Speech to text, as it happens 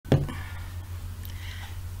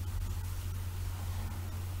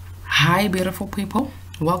Hi beautiful people,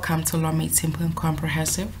 welcome to Law Made Simple and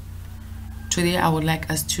Comprehensive. Today I would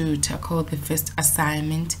like us to tackle the first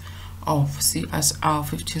assignment of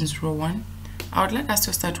SCL1501. I would like us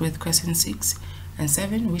to start with question 6 and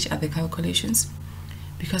 7, which are the calculations,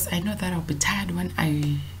 because I know that I'll be tired when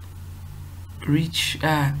I reach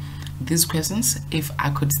these questions if I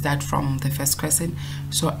could start from the first question.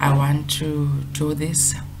 So I want to do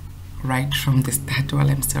this right from the start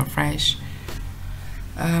while I'm still fresh.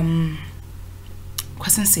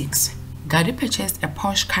 Question 6. Gadi purchased a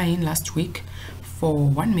Porsche Cayenne last week for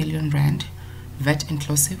 1 million rand, VAT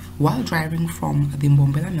inclusive, while driving from the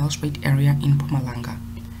Mbombela Nelspruit area in Mpumalanga.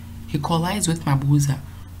 He collides with Mabuza,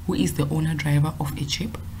 who is the owner driver of a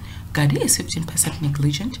Jeep. Gadi is 15%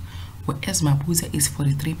 negligent, whereas Mabuza is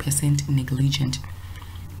 43% negligent.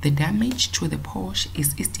 The damage to the Porsche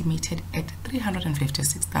is estimated at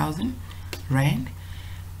 356,000 rand.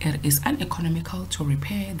 It is uneconomical to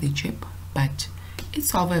repair the Jeep, but its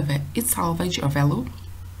salvage value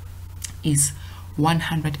is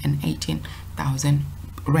 118,000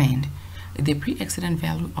 rand. The pre-accident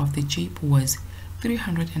value of the Jeep was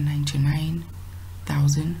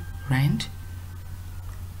 399,000 rand.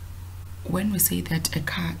 When we say that a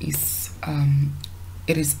car is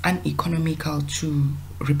it is uneconomical to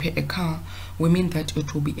repair a car, we mean that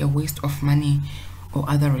it will be a waste of money or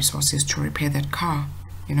other resources to repair that car.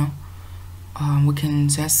 You know, we can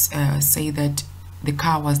just say that the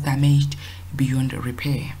car was damaged beyond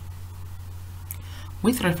repair.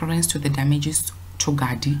 With reference to the damages to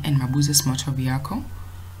Gadi and Mabuza's motor vehicle,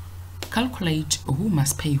 calculate who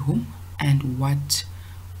must pay whom and what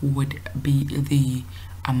would be the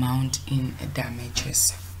amount in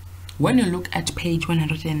damages. When you look at page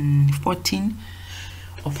 114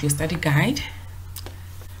 of your study guide,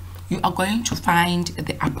 you are going to find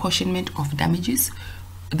the apportionment of damages.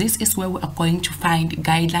 This is where we are going to find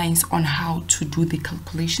guidelines on how to do the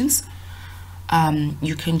calculations.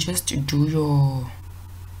 You can just do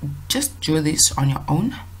this on your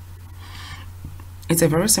own. It's a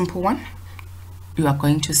very simple one. You are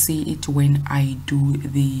going to see it when I do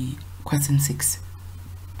the question 6.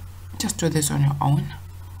 Just do this on your own.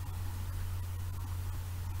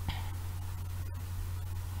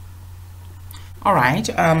 All right.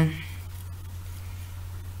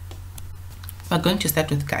 We're going to start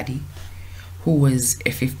with Gadi, who was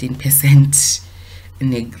a 15%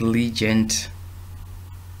 negligent.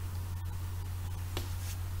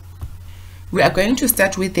 We are going to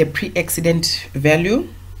start with the pre-accident value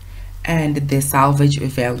and the salvage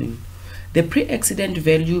value. The pre-accident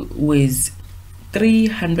value was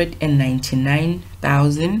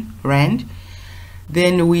 399,000 rand.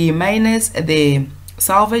 Then we minus the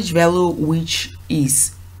salvage value, which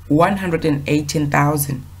is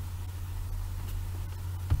 118,000.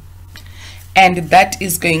 And that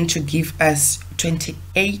is going to give us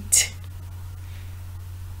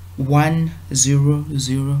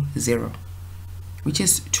 28,100, which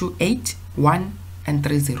is 28, 1 and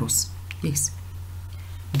 3 zeros. Yes,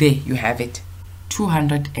 there you have it,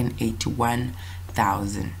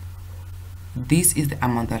 281,000. This is the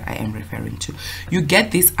amount that I am referring to. You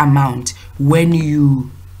get this amount when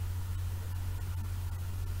you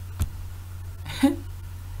I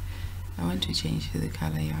want to change the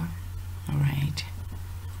color here. All right,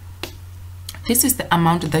 this is the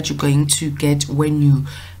amount that you're going to get when you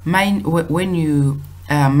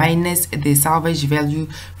minus the salvage value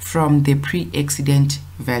from the pre-accident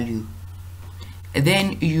value.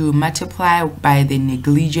 Then you multiply by the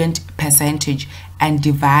negligent percentage and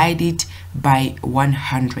divide it by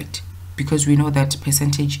 100, because we know that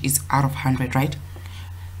percentage is out of 100, right?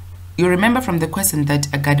 You remember from the question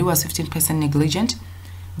that Gadi was 15% negligent.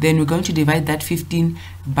 Then we're going to divide that 15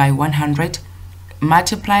 by 100,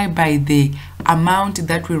 multiply by the amount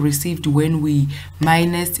that we received when we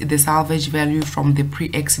minus the salvage value from the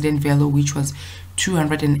pre-accident value, which was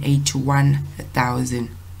 281,000.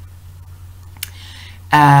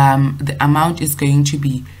 The amount is going to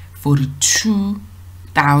be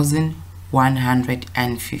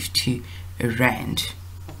 42,150 rand.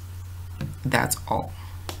 That's all.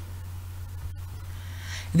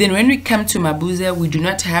 Then when we come to Mabuza, we do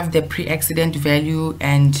not have the pre-accident value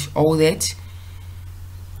and all that.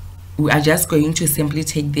 We are just going to simply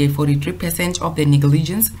take the 43% of the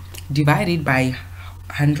negligence divided by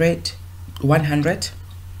 100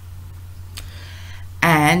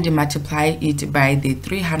 and multiply it by the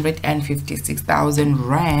 356,000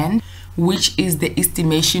 rand, which is the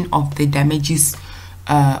estimation of the damages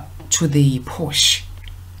to the Porsche.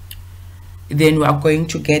 Then we are going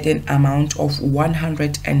to get an amount of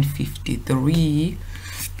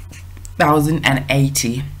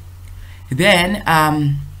 153,080. Then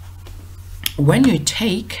when you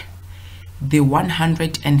take the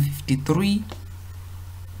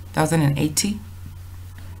 153,080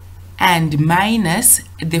 and minus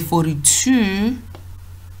the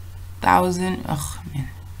 42,000, oh man,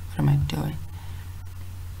 what am I doing?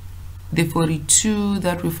 The 42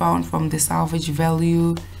 that we found from the salvage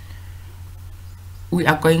value, we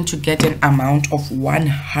are going to get an amount of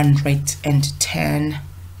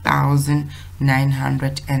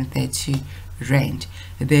 110,930 rand.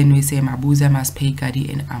 Then we say Mabuza must pay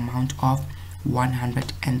Gadi an amount of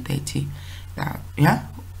 130, yeah,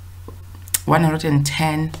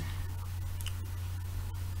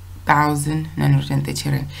 110,930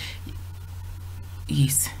 rand.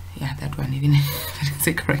 Yes, yeah, that one, even I didn't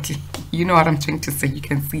say correctly. You know what I'm trying to say, you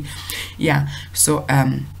can see. Yeah, so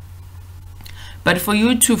but for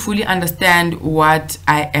you to fully understand what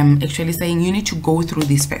I am actually saying, you need to go through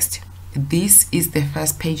this first. This is the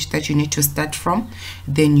first page that you need to start from.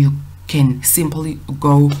 Then you can simply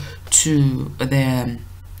go to the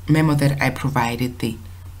memo that I provided there.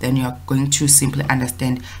 Then you are going to simply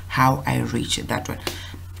understand how I reached that one.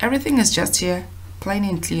 Everything is just here, plain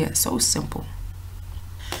and clear, so simple.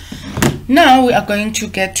 Now we are going to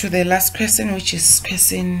get to the last question, which is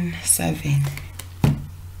question 7.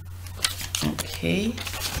 Okay.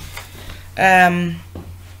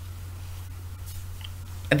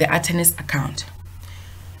 The attorney's account.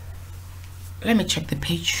 Let me check the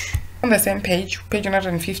page. On the same page, page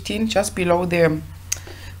 115, just below the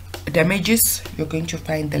damages, you're going to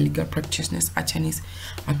find the legal practitioner's attorney's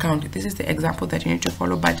account. This is the example that you need to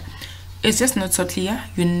follow, but it's just not so clear.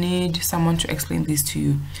 You need someone to explain this to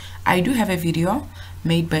you. I do have a video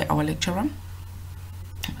made by our lecturer.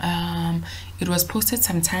 It was posted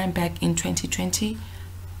some time back in 2020.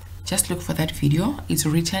 Just look for that video. It's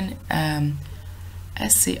written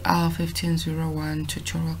SCL1501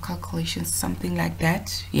 tutorial calculations, something like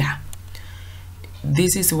that. Yeah,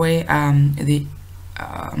 this is where the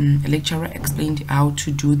lecturer explained how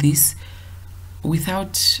to do this.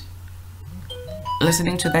 Without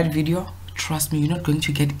listening to that video, trust me, you're not going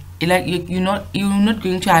to get, like, you're not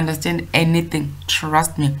going to understand anything.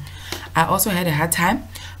 Trust me. I also had a hard time,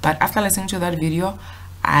 but after listening to that video,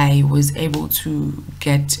 I was able to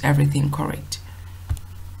get everything correct.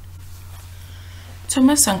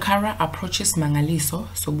 Thomas Sankara approaches Mangaliso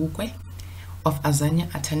Sobukwe of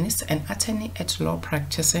Azania Attorneys, an attorney at law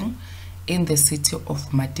practicing in the city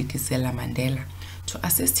of Madikizela, Mandela, to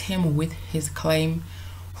assist him with his claim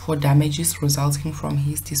for damages resulting from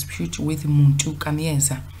his dispute with Muntu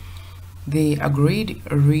Kamieza. The agreed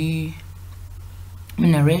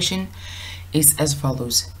remuneration is as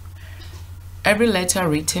follows. Every letter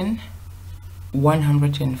written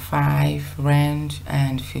 105 rand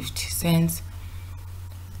and 50 cents.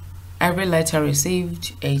 Every letter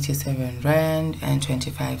received 87 rand and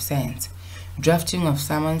 25 cents. Drafting of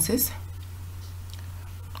summonses.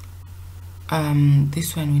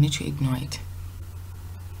 This one we need to ignore it.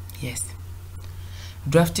 Yes.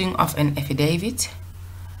 Drafting of an affidavit,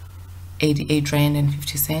 88 rand and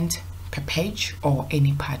 50 cents per page or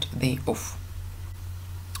any part thereof.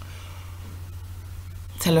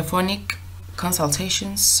 Telephonic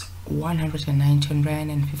consultations, 119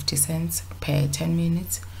 rand and 50 cents per 10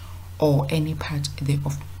 minutes or any part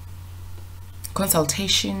thereof.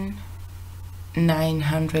 Consultation,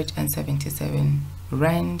 977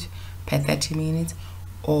 rand per 30 minutes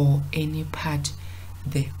or any part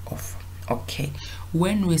thereof. Okay,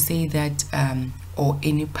 when we say that or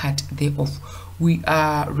any part thereof, we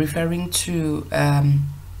are referring to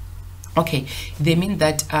okay, they mean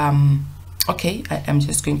that okay, I'm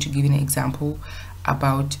just going to give you an example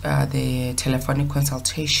about the telephonic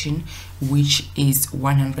consultation, which is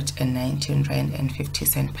 119 rand and 50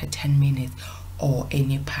 cents per 10 minutes or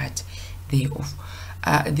any part thereof.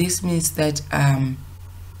 This means that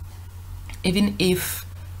even if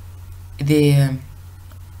the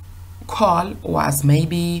call was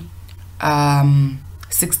maybe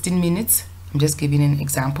 16 minutes, I'm just giving an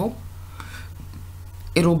example,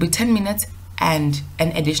 it will be 10 minutes and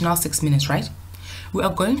an additional 6 minutes, right? We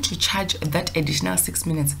are going to charge that additional 6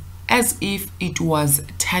 minutes as if it was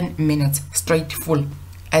 10 minutes straight full,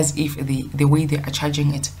 as if the way they are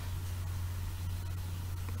charging it.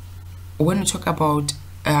 When we talk about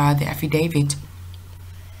the affidavit,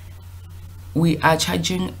 we are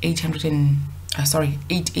charging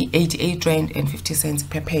 88 rand and 50 cents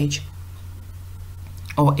per page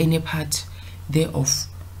or any part thereof.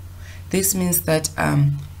 This means that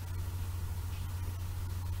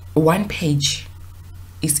one page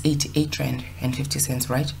is 88 rand and 50 cents,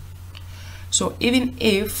 right? So even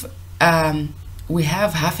if we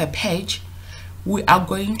have half a page, we are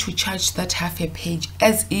going to charge that half a page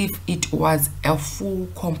as if it was a full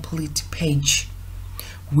complete page,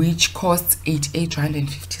 which costs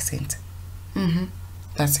 88.50 Rand.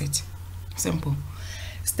 That's it. Simple.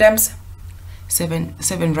 Stamps, 7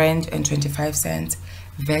 Rand and 25 cents,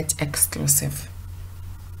 VAT exclusive.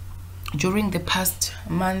 During the past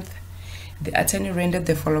month, the attorney rendered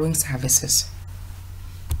the following services: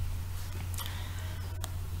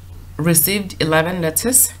 received 11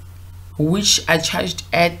 letters, which are charged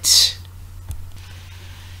at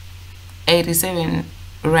 87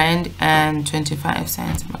 Rand and 25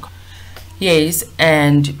 cents. Yes,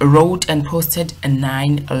 and wrote and posted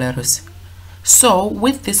 9 letters. So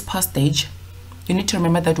with this postage, you need to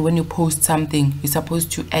remember that when you post something, you're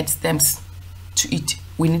supposed to add stamps to it.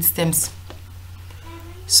 We need stamps.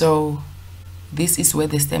 So this is where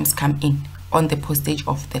the stamps come in, on the postage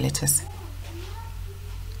of the letters.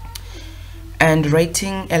 And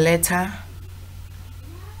writing a letter,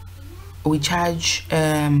 we charge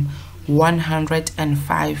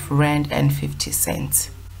 105 Rand and 50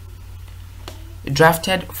 cents.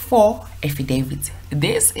 Drafted 4 affidavits.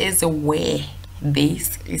 This is where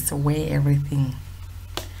everything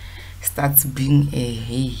starts being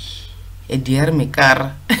a dear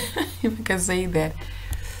maker, if I can say that.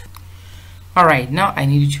 All right, now I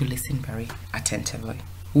need you to listen very attentively.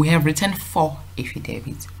 We have written 4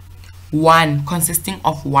 affidavits, one consisting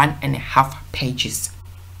of 1.5 pages.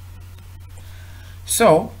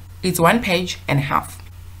 So it's 1 page and a half.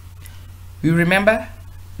 You remember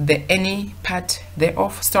the any part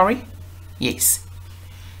thereof story? Yes.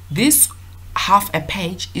 This half a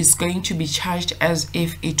page is going to be charged as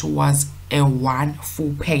if it was a 1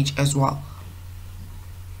 full page as well.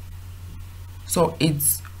 So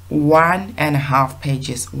it's 1.5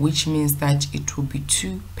 pages, which means that it will be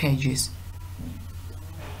 2 pages.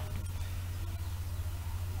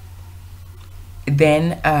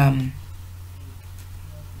 Then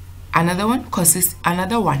another one,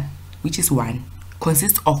 which is 1,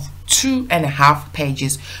 consists of 2.5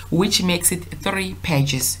 pages, which makes it 3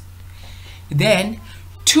 pages. Then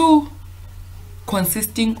 2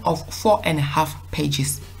 consisting of 4.5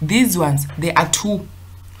 pages. These ones, they are 2,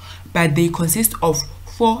 but they consist of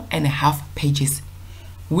 4.5 pages,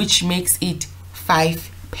 which makes it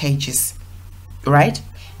 5 pages, right?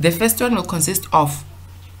 The first one will consist of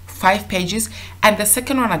 5 pages, and the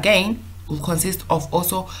second one again will consist of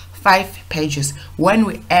also 5 pages. When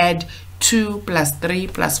we add 2 plus 3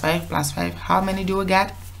 plus 5 plus 5, how many do we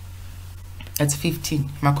get? That's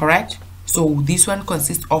 15. Am I correct? So this one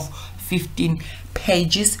consists of 15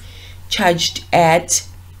 pages, charged at,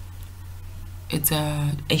 it's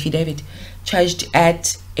a affidavit, charged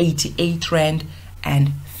at 88 Rand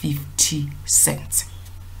and 50 cents.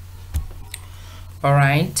 All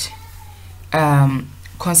right.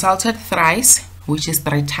 Consulted thrice, which is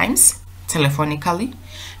 3 times telephonically.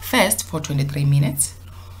 First for 23 minutes.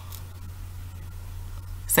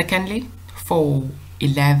 Secondly for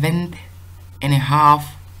 11.5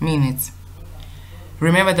 minutes.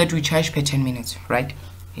 Remember that we charge per 10 minutes, right?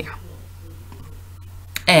 Yeah.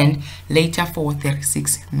 And later for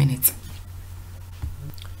 36 minutes.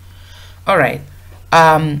 All right.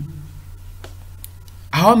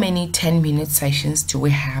 How many 10-minute sessions do we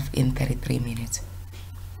have in 33 minutes?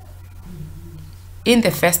 In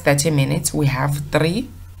the first 30 minutes, we have 3.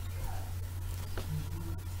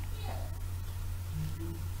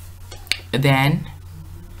 Then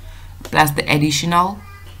plus the additional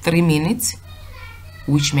 3 minutes,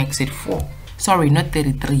 which makes it 4. Sorry, not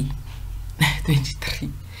 33.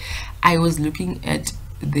 23. I was looking at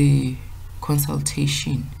the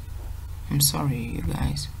consultation. I'm sorry, you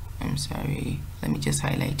guys. I'm sorry. Let me just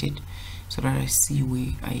highlight it so that I see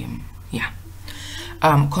where I am. Yeah.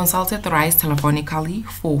 Consulted thrice telephonically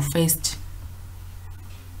for first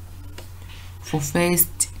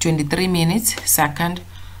 23 minutes, second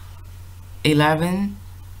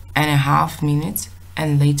 11.5 minutes,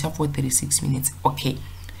 and later for 36 minutes. Okay.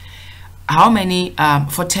 How many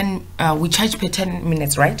for 10 we charge per 10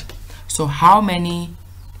 minutes, right? So how many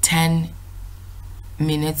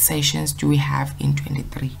 10-minute sessions do we have in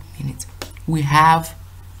 23 minutes? We have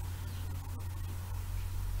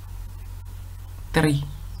 3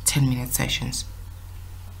 10-minute sessions,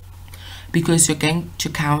 because you're going to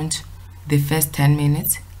count the first 10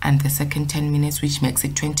 minutes and the second 10 minutes, which makes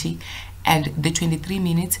it 20, and the 23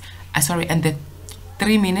 minutes and the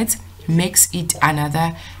 3 minutes makes it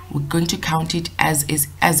another. We're going to count it as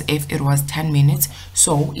if it was 10 minutes,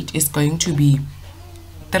 so it is going to be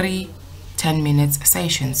 3 10-minute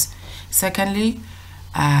sessions. Secondly,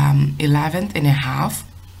 11.5,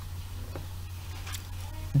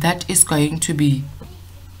 that is going to be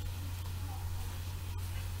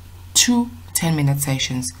 2 10-minute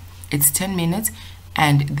sessions. It's 10 minutes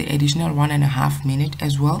and the additional 1.5 minute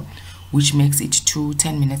as well, which makes it 2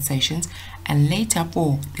 10-minute sessions. And later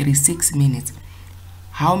for 36 minutes.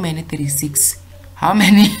 How many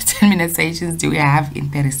 10-minute sessions do we have in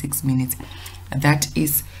 36 minutes? That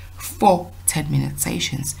is 4 10-minute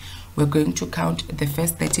sessions. We're going to count the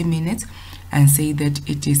first 30 minutes and say that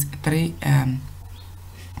it is 3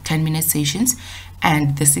 10-minute sessions,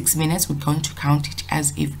 and the 6 minutes we're going to count it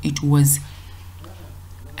as if it was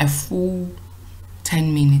a full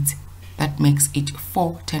 10 minutes. That makes it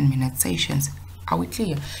 4 10-minute sessions. Are we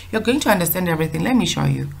clear? You're going to understand everything. Let me show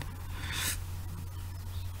you.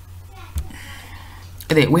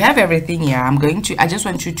 Okay, we have everything here. I just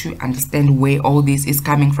want you to understand where all this is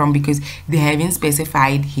coming from, because they haven't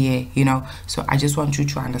specified here, you know. So I just want you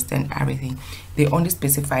to understand everything. They only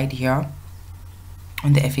specified here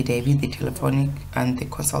on the affidavit, the telephonic and the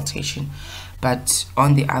consultation, but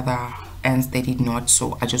on the other ends they did not.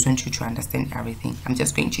 So I just want you to understand everything. I'm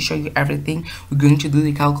just going to show you everything. We're going to do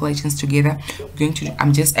the calculations together.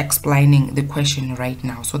 I'm just explaining the question right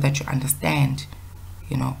now so that you understand,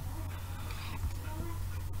 you know.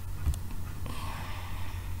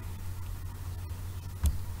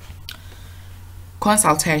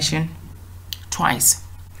 Consultation twice,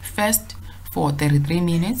 first for 33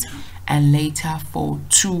 minutes and later for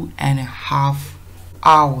 2.5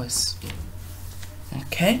 hours.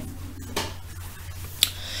 Okay,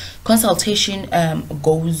 consultation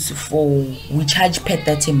goes for, we charge per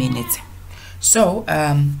 30 minutes. So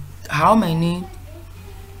how many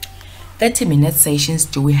 30-minute sessions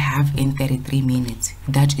do we have in 33 minutes?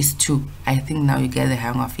 That is 2. I think now you get the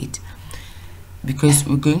hang of it, because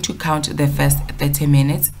we're going to count the first 30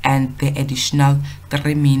 minutes and the additional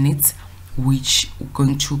 3 minutes, which we're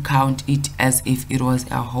going to count it as if it was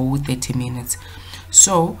a whole 30 minutes.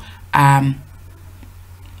 So how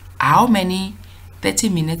many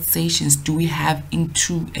 30-minute sessions do we have in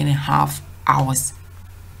 2.5 hours?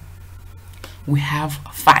 We have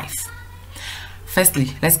 5.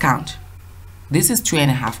 Firstly, let's count. This is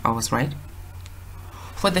 2.5 hours, right?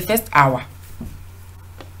 For the first hour,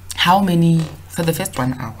 for the first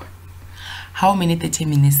 1 hour, how many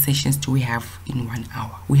 30-minute sessions do we have in 1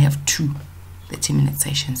 hour? We have 2 30-minute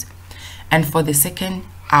sessions. And for the second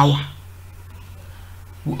hour,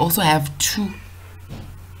 we also have 2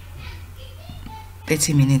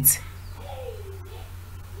 30-minute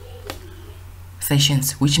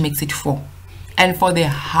sessions, which makes it 4. And for the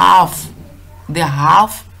half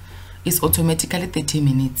is automatically 30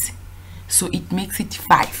 minutes, so it makes it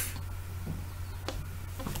 5.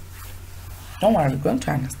 Don't worry, we're going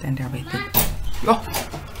to understand everything.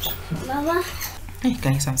 Mama. Hey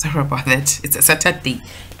guys, I'm sorry about that. It's a Saturday.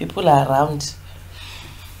 People are around.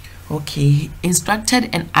 Okay.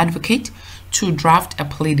 Instructed an advocate to draft a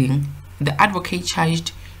pleading. The advocate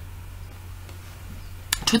charged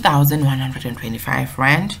 2,125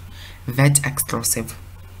 rand, VAT exclusive.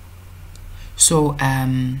 So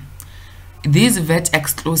these VAT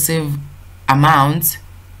exclusive amounts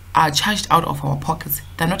are charged out of our pockets.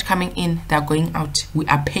 They're not coming in, they're going out. We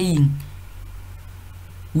are paying,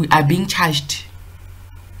 we are being charged,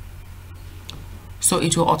 so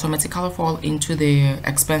it will automatically fall into the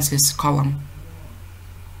expenses column.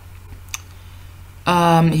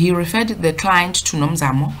 He referred the client to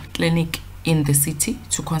Nomzamo clinic in the city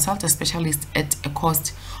to consult a specialist at a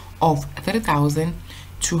cost of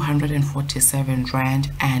 3,247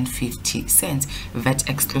 rand and 50 cents, VAT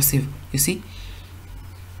exclusive. You see,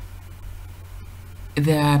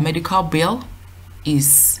 the medical bill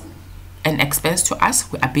is an expense to us.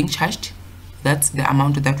 We are being charged. That's the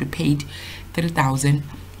amount that we paid,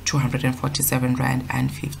 3,247 rand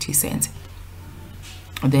and 50 cents.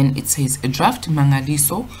 Then it says a draft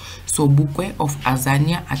mangaliso so bukwe of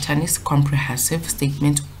Azania attorney's comprehensive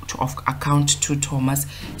statement of account to Thomas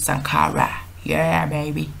Sankara. Yeah,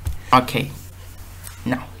 baby. Okay,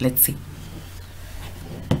 now let's see.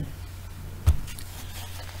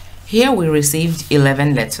 Here we received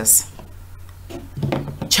 11 letters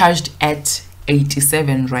charged at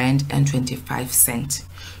 87 rand and 25 cents.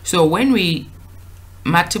 So when we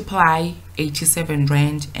multiply 87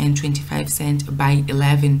 rand and 25 cents by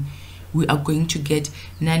 11, we are going to get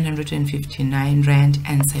 959 rand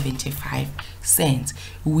and 75 cents,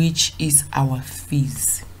 which is our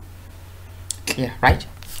fees. Clear, right?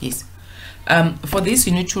 Yes. For this,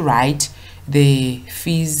 you need to write the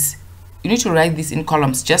fees. You need to write this in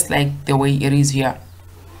columns, just like the way it is here,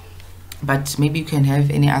 but maybe you can have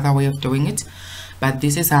any other way of doing it. But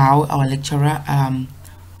this is how our lecturer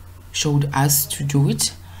showed us to do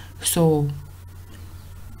it. So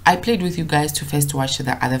I played with you guys to first watch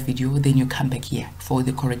the other video, then you come back here for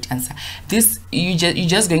the correct answer. This you're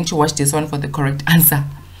just going to watch this one for the correct answer,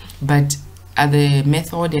 but the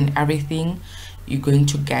method and everything you're going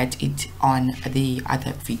to get it on the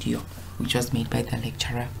other video which was made by the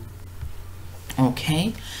lecturer.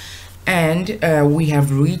 Okay, and we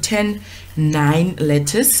have written 9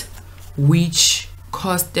 letters which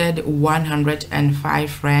costed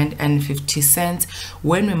 105 rand and 50 cents.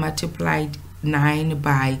 When we multiplied 9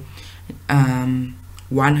 by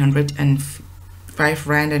 105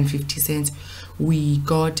 rand and 50 cents, we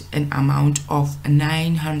got an amount of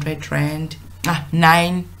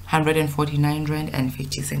 949 rand and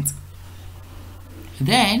 50 cents.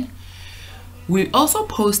 Then we also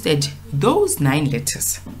posted those 9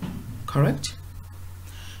 letters, correct?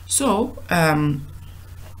 So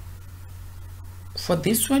for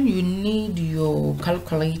this one you need your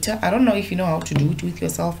calculator. I don't know if you know how to do it with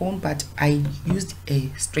your cell phone, but I used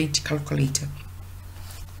a straight calculator.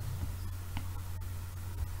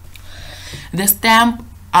 The stamp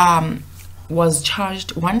was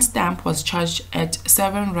charged, one stamp was charged at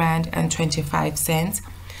 7 rand and 25 cents.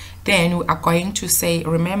 Then we are going to say,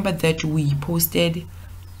 remember that we posted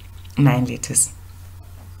 9 letters.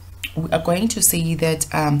 We are going to say that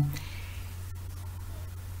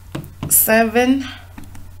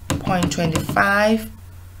 7.25,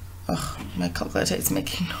 oh, my calculator is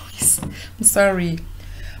making noise, I'm sorry,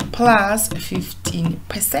 plus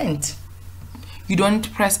 15%. You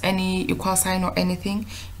don't press any equal sign or anything,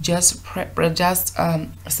 just say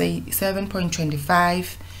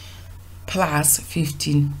 7.25 plus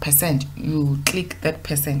 15%. You click that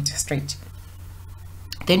percent straight.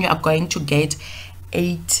 Then you are going to get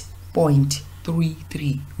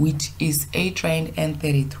 8.33, which is 8 rand and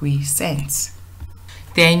 33 cents.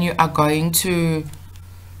 Then you are going to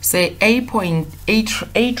say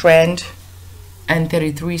 8 rand and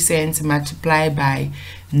 33 cents multiplied by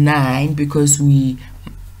 9, because we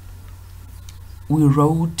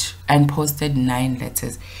wrote and posted 9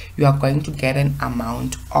 letters. You are going to get an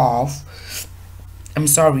amount of,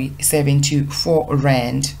 74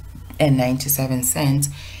 rand and 97 cents.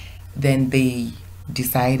 Then they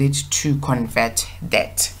decided to convert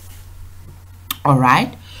that. All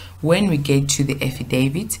right, when we get to the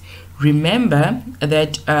affidavit, remember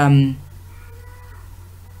that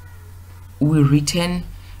we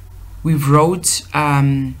wrote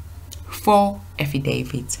 4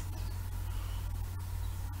 affidavits,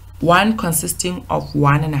 one consisting of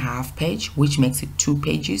 1.5 page, which makes it 2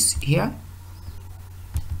 pages here,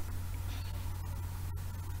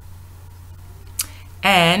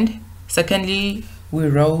 and secondly we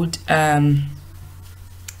wrote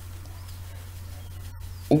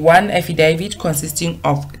one affidavit consisting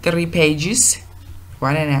of 3 pages,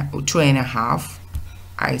 2.5,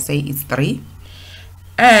 I say it's 3,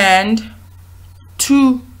 and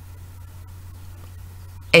 2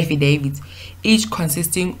 affidavits, each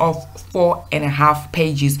consisting of 4.5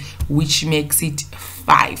 pages, which makes it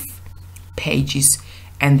 5 pages,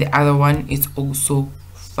 and the other one is also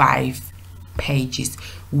 5 pages.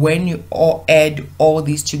 When you all add all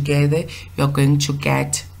these together, you're going to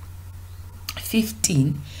get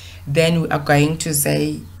 15. Then we are going to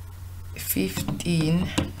say 15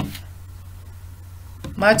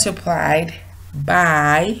 multiplied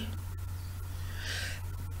by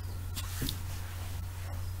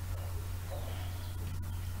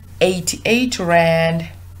 88 rand.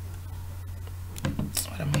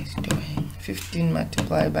 What am I doing? 15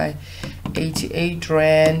 multiplied by 88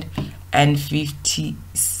 rand and 50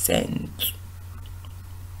 cents.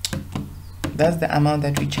 That's the amount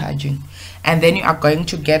that we're charging. And then you are going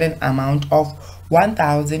to get an amount of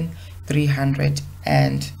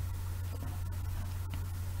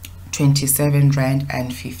 1,327 rand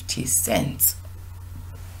and 50 cents.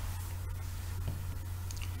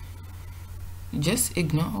 Just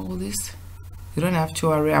ignore all this. You don't have to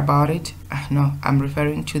worry about it. No, I'm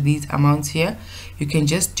referring to these amounts here. You can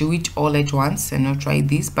just do it all at once and not try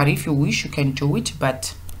this, but if you wish you can do it,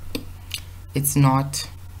 but it's not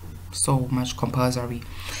so much compulsory.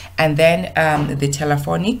 And then the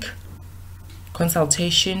telephonic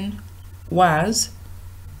consultation was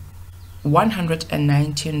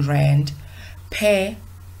 119 rand per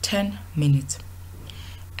 10 minutes.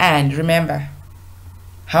 And remember,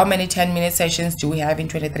 how many 10-minute sessions do we have in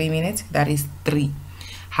 23 minutes? That is 3.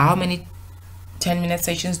 How many 10-minute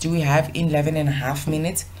sessions do we have in 11.5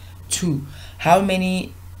 minutes? 2. How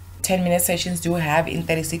many 10-minute sessions do we have in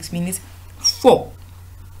 36 minutes? 4.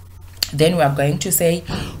 Then we are going to say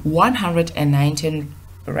 119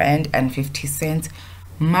 rand and 50 cents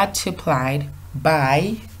multiplied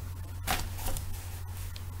by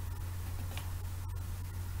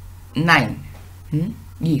 9.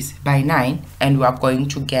 Yes, by 9, and we are going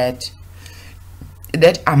to get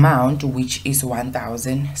that amount, which is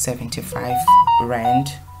 1,075 rand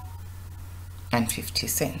and 50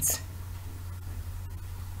 cents.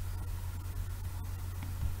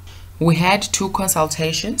 We had 2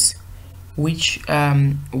 consultations, which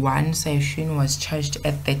one session was charged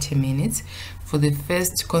at 30 minutes. For the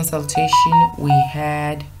first consultation, we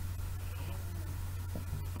had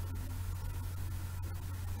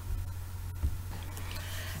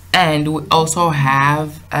and we also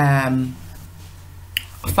have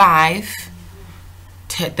 5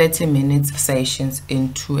 30 minutes sessions in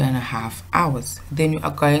 2.5 hours. Then you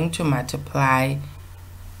are going to multiply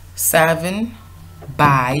 7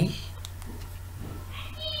 by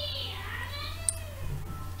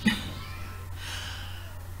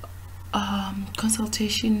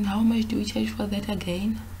consultation. How much do we charge for that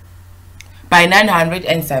again? By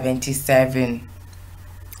 977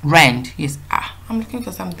 rand. Yes, I'm looking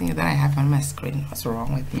for something that I have on my screen. What's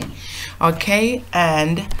wrong with me? Okay,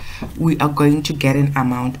 and we are going to get an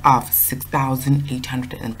amount of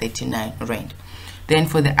 6,839 rand. Then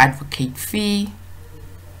for the advocate fee,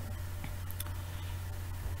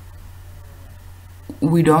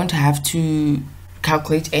 we don't have to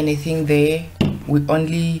calculate anything there. We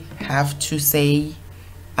only have to say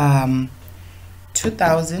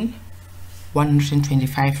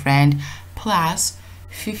 2,125 rand plus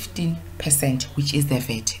 15%, which is the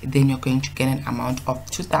VAT. Then you're going to get an amount of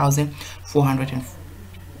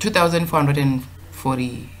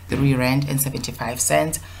 2,443 rand and 75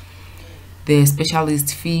 cents. The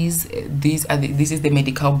specialist fees, this is the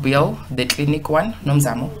medical bill, the clinic one,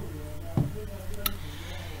 Nomzamo.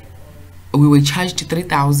 We were charged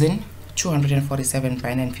 3,247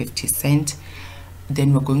 rand and 50 cents.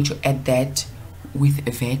 Then we're going to add that with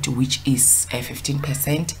a VAT, which is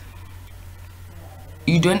 15%.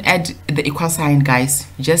 You don't add the equal sign, guys.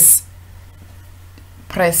 Just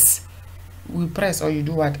press. We press, or you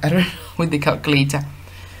do what? I don't know, with the calculator.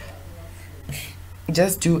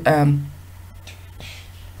 Just do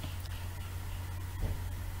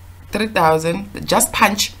 3,000. Just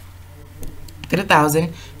punch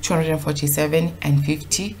 3,247 and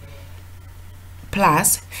 50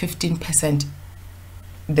 plus 15%.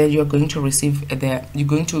 Then you're going to receive you're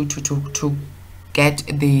going to get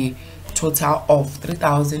the total of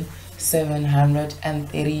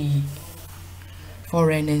 3,734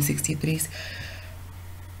 rand and 63.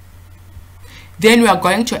 Then we are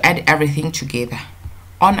going to add everything together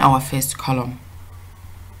on our first column.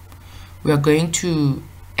 We are going to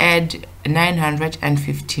add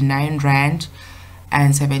 959 rand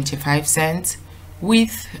and 75 cents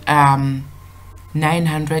with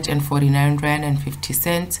 949 rand and 50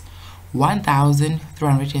 cents,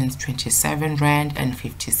 1,327 rand and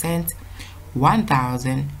 50 cents,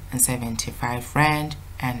 1,075 rand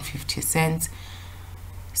and 50 cents,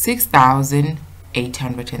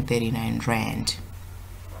 6,839 rand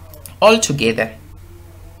all together.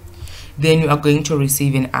 Then you are going to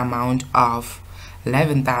receive an amount of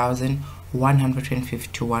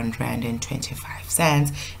 11,151 rand and 25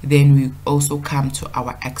 cents. Then we also come to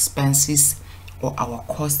our expenses or our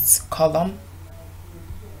costs column.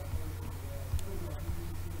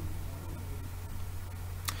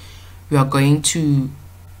 We are going to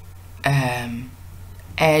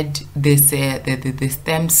add this the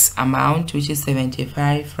stamps amount, which is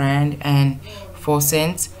 75 rand and 4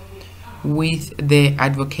 cents, with the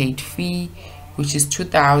advocate fee, which is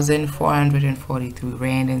 2,443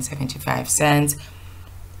 rand and 75 cents,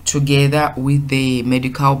 together with the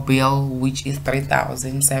medical bill, which is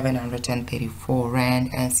 3,734 rand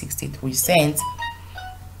and 63 cents.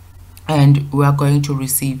 And we are going to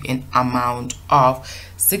receive an amount of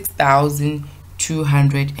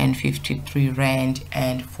 6,253 rand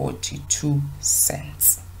and 42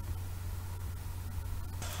 cents.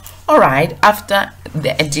 All right, after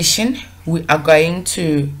the addition, we are going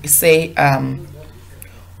to say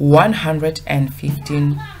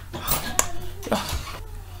 115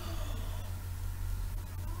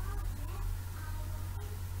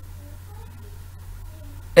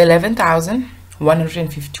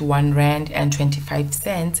 11,151 rand and 25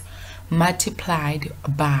 cents multiplied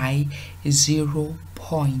by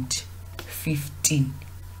 0.15.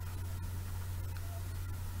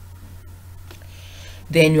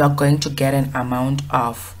 Then you are going to get an amount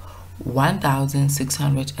of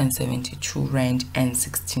 1,672 rand and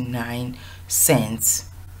 69 cents.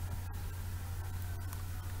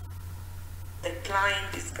 The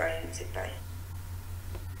client is going to pay.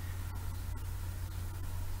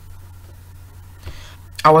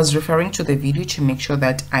 I was referring to the video to make sure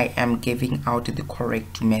that I am giving out the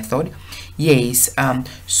correct method. Yes,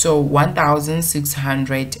 so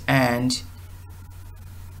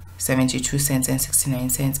 1,672 cents and 69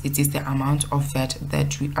 cents, it is the amount of VAT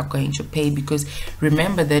that we are going to pay, because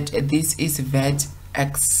remember that this is VAT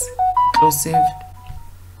exclusive,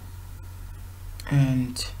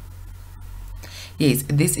 and yes,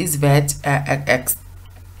 this is VAT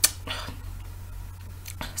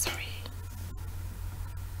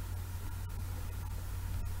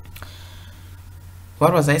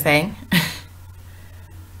what was I saying?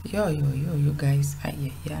 You guys,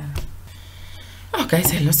 yeah. Oh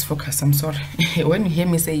guys, I lost focus, I'm sorry. When you hear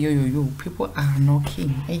me say yo, people are knocking.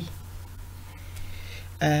 Hey,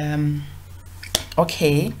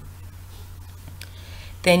 okay,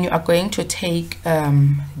 then you are going to take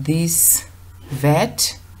this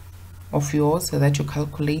VAT of yours that you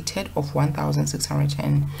calculated of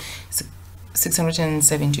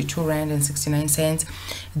 1,672 rand and 69 cents.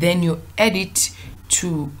 Then you add it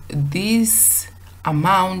to this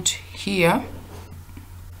amount here,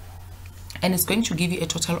 and it's going to give you a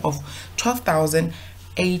total of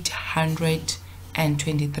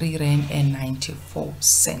 12,823 rand and 94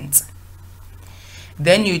 cents.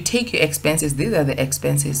 Then you take your expenses. These are the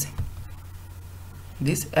expenses.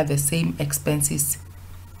 These are the same expenses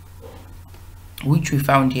which we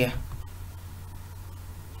found here.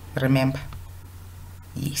 Remember?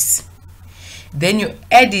 Yes. Then you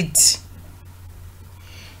add it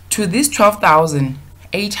to this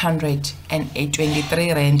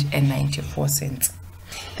 12,823 rand and 94 cents.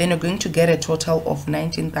 Then you're going to get a total of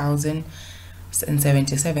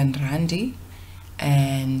 19,077 rand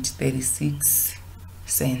and 36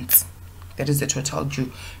 cents. That is the total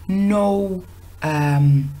due. No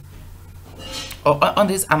on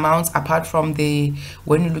these amounts, apart from the,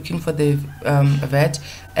 when you're looking for the VAT,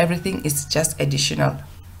 everything is just additional.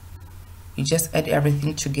 You just add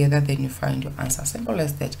everything together, then you find your answer. Simple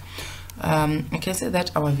as that. You can say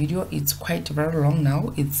that our video is quite very long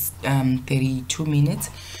now. It's 32 minutes.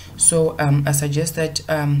 So I suggest that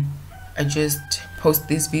I just post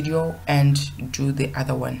this video and do the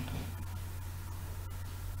other one.